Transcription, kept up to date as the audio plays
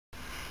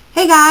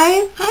Hey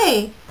guys!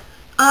 Hey!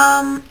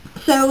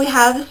 So we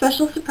have a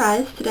special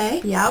surprise today.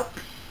 Yep.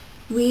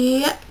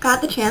 We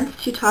got the chance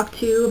to talk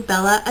to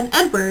Bella and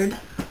Edward.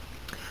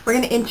 We're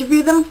going to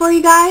interview them for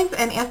you guys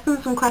and ask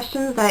them some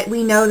questions that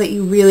we know that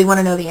you really want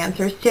to know the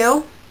answers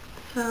to.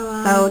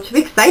 So it should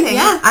be exciting.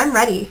 Yeah. I'm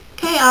ready.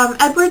 Okay,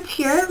 Edward's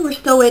here. We're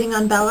still waiting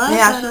on Bella.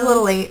 Yeah, she's a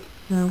little late.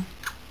 So,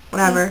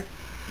 whatever.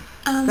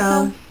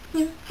 Yeah.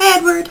 Hey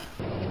Edward.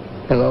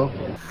 Hello?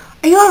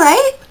 Are you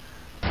alright?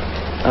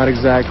 Not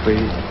exactly.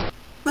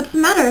 What's the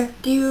matter?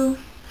 Do you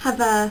have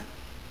a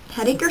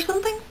headache or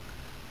something?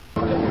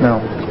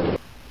 No.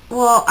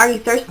 Well, are you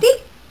thirsty?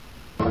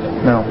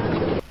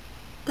 No.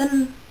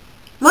 Then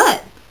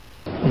what?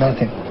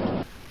 Nothing.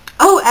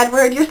 Oh,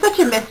 Edward, you're such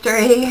a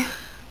mystery.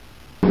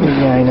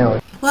 Yeah, I know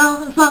it.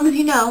 Well, as long as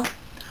you know.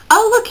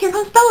 Oh, look, here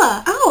comes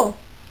Bella. Oh.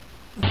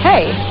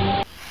 Hey!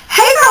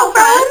 Hey,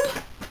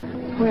 girlfriend!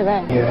 Who are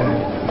they?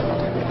 Yeah.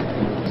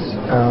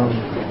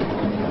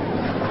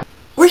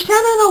 We're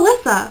Shannon and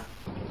Alyssa.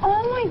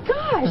 Oh my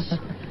gosh!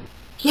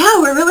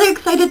 Yeah, we're really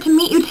excited to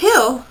meet you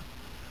too.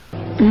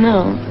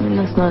 No,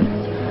 that's not.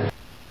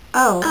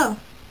 Oh.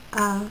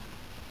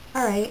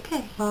 Alright.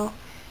 Okay. Well,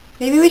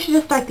 maybe we should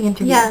just start the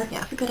interview. Yeah,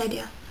 that's a good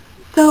idea.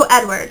 So,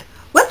 Edward,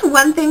 what's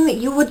one thing that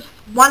you would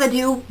want to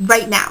do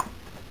right now?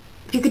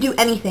 If you could do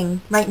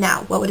anything right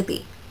now, what would it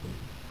be?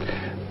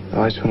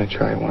 I just want to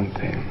try one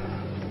thing.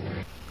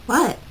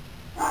 What?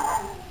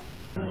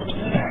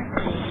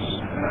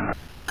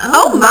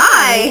 Oh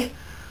my!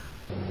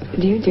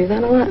 Do you do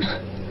that a lot?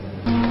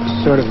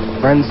 A sort of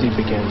frenzy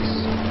begins.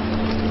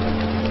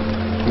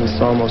 And it's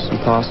almost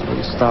impossible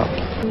to stop.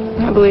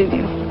 I believe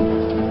you.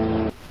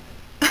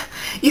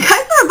 You guys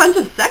are a bunch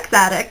of sex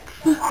addicts.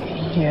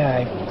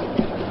 Yeah,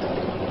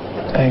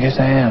 I guess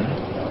I am.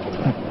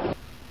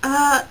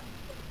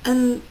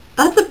 And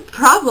that's a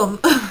problem.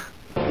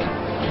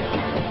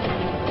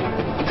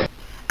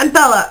 And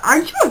Bella,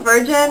 aren't you a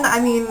virgin?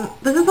 I mean,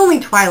 this is only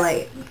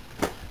Twilight.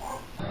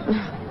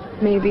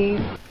 Maybe.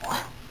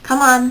 Come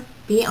on,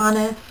 be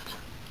honest.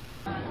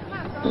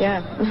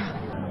 Yeah.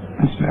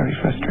 It's very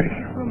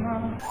frustrating.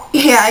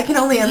 Yeah, I can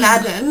only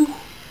imagine.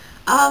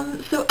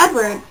 So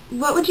Edward,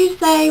 what would you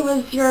say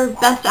was your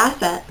best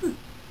asset?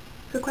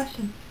 Good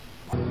question.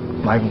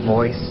 My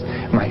voice,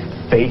 my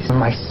face,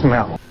 my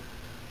smell.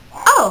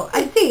 Oh,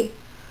 I see.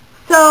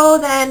 So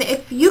then,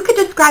 if you could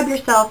describe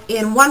yourself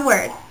in one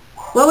word,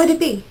 what would it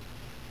be?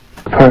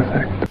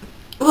 Perfect.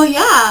 Well,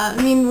 yeah,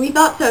 I mean, we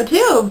thought so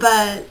too,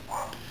 but...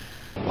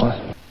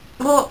 What?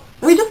 Well,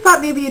 we just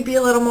thought maybe you'd be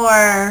a little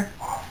more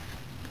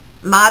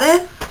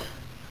modest.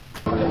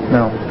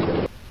 No.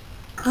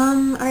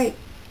 Alright.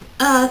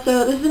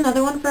 So this is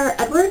another one for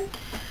Edward.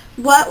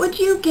 What would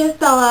you give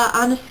Bella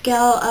on a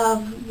scale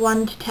of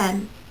 1 to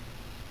 10?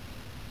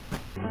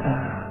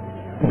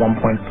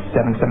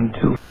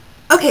 1.772.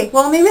 Okay,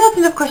 well maybe that's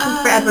enough questions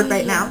for Edward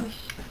right now.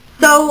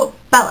 So,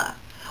 Bella,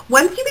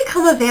 once you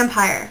become a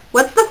vampire,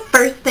 what's the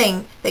first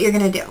thing that you're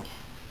going to do?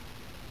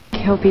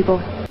 Kill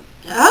people.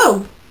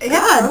 Oh,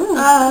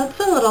 Yeah. that's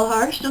a little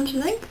harsh, don't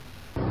you think?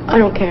 I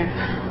don't care.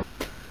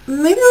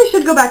 Maybe we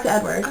should go back to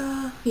Edward.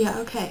 Yeah,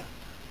 okay.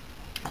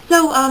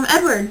 So,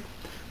 Edward,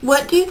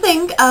 what do you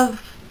think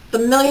of the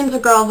millions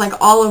of girls, like,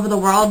 all over the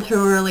world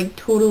who are, like,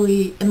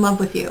 totally in love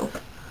with you?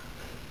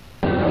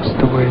 It's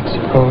the way it's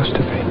supposed to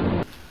be.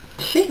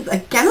 Jeez,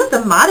 again with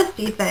the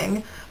modesty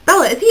thing.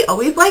 Bella, is he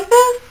always like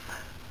this?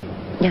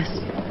 Yes.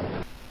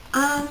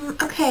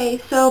 Okay,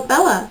 so,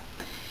 Bella,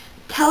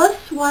 tell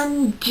us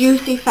one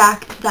juicy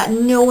fact that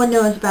no one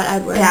knows about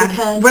Edward. Yeah,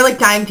 because we're like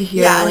dying to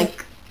hear. Yeah,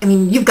 like, I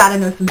mean, you've got to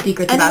know some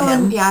secrets about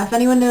him. Yeah, if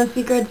anyone knows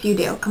secrets, you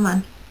do. Come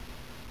on.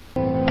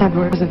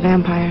 Edward was a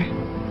vampire.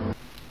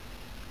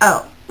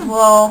 Oh,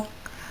 well,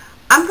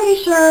 I'm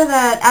pretty sure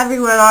that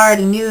everyone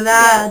already knew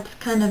that. Yeah, it's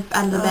kind of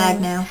out of the bag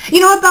now. You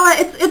know what, Bella?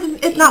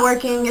 It's not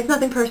working. It's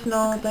nothing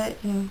personal, but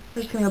you know,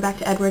 we're just gonna go back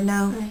to Edward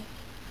now. Right.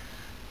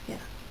 Yeah.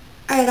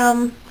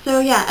 Alright, so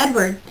yeah,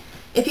 Edward,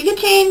 if you could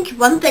change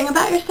one thing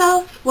about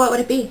yourself, what would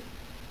it be?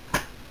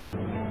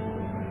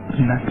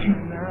 Nothing.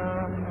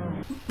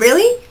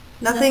 Really?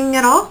 Nothing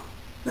at all?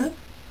 No.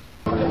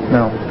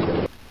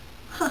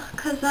 Huh,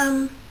 'cause,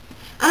 I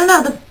don't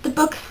know, the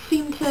books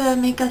seem to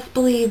make us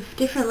believe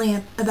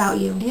differently about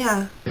you.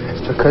 Yeah.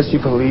 It's because you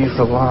believe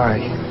the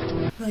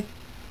lie. Like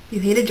you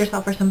hated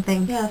yourself or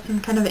something. Yeah, some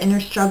kind of inner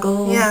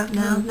struggle. Yeah.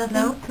 No, nothing?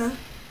 No.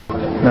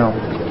 No.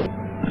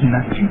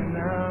 Nothing.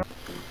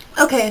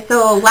 Okay,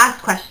 so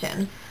last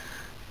question.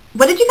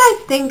 What did you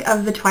guys think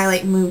of the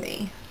Twilight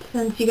movie?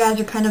 Since you guys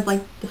are kind of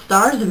like the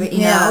stars of it,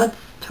 you know, it's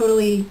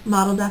totally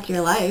modeled after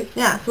your life.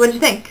 Yeah. So what did you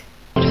think?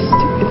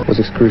 It was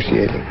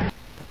excruciating.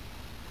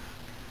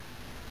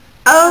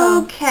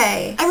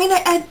 Okay. I mean,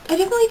 I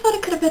definitely thought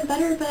it could have been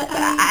better, but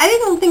I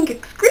didn't think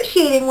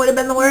excruciating would have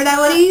been the word I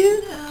would have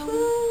used.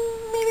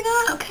 Maybe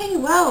not. Okay,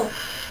 well,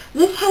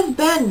 this has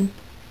been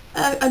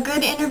a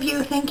good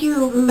interview. Thank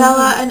you,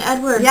 Bella and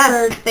Edward,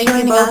 for thank you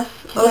joining both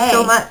us today.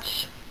 so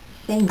much.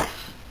 Thanks.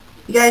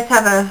 You guys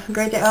have a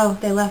great day. Oh,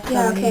 they left.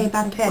 Yeah, already. okay,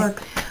 back to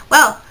work.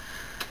 Well,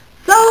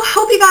 so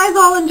hope you guys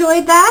all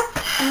enjoyed that.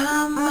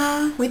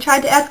 We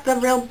tried to ask the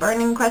real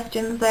burning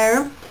questions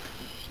there.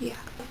 Yeah.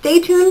 Stay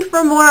tuned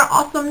for more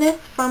awesomeness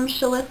from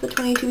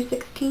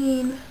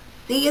Shalissa2216.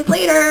 See you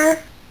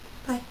later.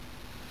 Bye.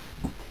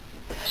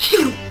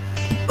 Shoot.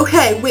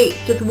 Okay, wait,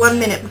 just 1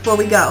 minute before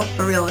we go,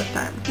 for real this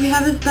time. We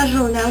have a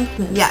special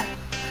announcement. Yes.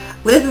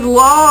 Well, this is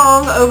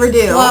long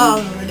overdue. Long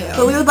overdue.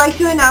 So we would like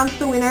to announce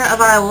the winner of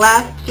our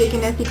last Jake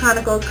and Nessie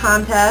Chronicles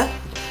contest.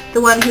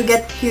 The one who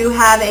gets to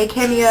have a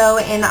cameo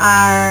in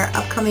our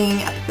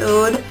upcoming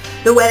episode,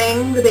 The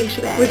Wedding, the Big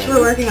Shebang. Which we're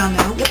working on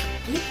now. Yep.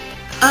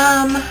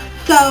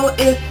 So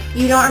if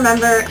you don't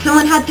remember,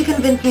 someone had to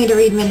convince me to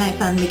read Midnight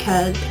Sun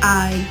because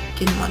I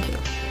didn't want to.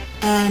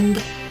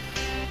 And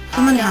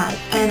someone has.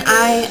 And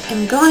I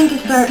am going to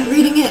start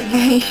reading it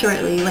very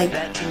shortly, like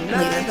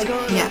later.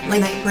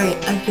 Right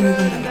as soon as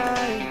I'm done with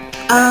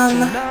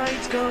it.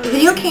 The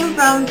video came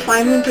from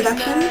Twilight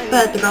Productions,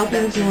 but the girl's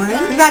name is Lauren.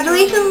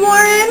 Congratulations,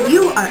 Lauren!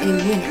 You are a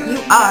winner.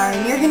 You are,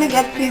 and you're going to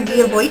get to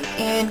be a voice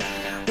in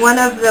one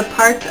of the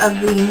parts of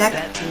the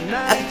next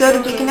episode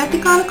of Jake and Nessie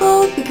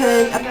Chronicles,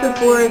 because episode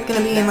 4 is going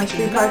to be in like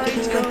 3 parts or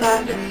something like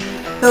that.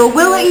 So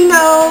we'll let you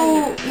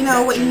know,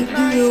 what you need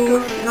to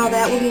do and all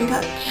that. We'll be in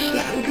touch.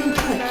 Yeah, we'll be in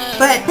touch.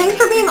 But thanks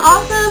for being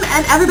awesome,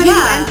 and everybody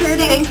who entered,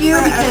 thank you,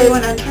 for because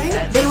everyone entering.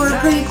 they were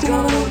pretty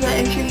cool, the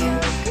entries.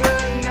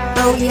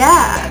 So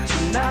yeah.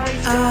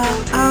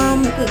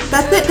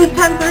 That's it this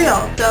time for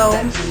real. So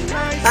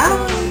bye.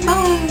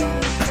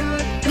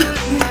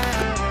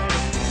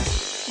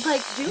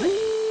 Like, do it.